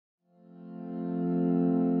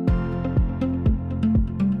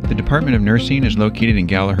The Department of Nursing is located in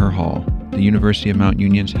Gallagher Hall, the University of Mount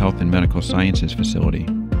Union's Health and Medical Sciences facility.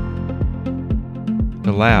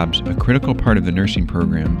 The labs, a critical part of the nursing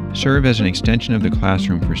program, serve as an extension of the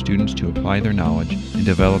classroom for students to apply their knowledge and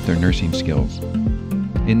develop their nursing skills.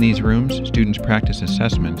 In these rooms, students practice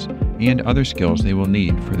assessments and other skills they will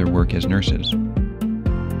need for their work as nurses.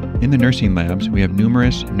 In the nursing labs, we have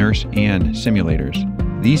numerous nurse and simulators.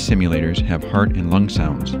 These simulators have heart and lung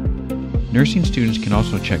sounds. Nursing students can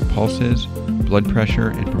also check pulses, blood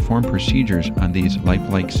pressure, and perform procedures on these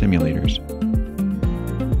lifelike simulators.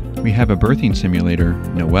 We have a birthing simulator,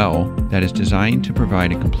 Noelle, that is designed to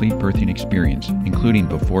provide a complete birthing experience, including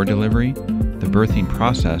before delivery, the birthing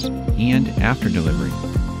process, and after delivery.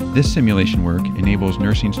 This simulation work enables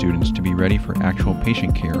nursing students to be ready for actual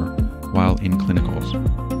patient care while in clinicals.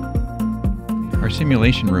 Our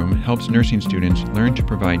simulation room helps nursing students learn to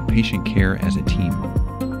provide patient care as a team.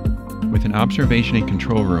 With an observation and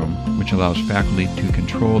control room, which allows faculty to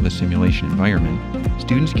control the simulation environment,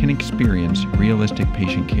 students can experience realistic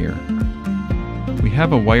patient care. We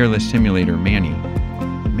have a wireless simulator, Manny.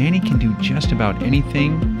 Manny can do just about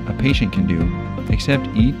anything a patient can do, except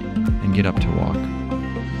eat and get up to walk.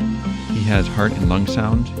 He has heart and lung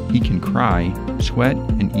sounds, he can cry, sweat,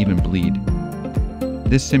 and even bleed.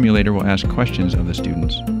 This simulator will ask questions of the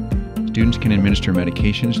students. Students can administer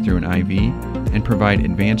medications through an IV and provide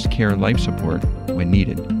advanced care life support when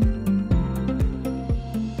needed.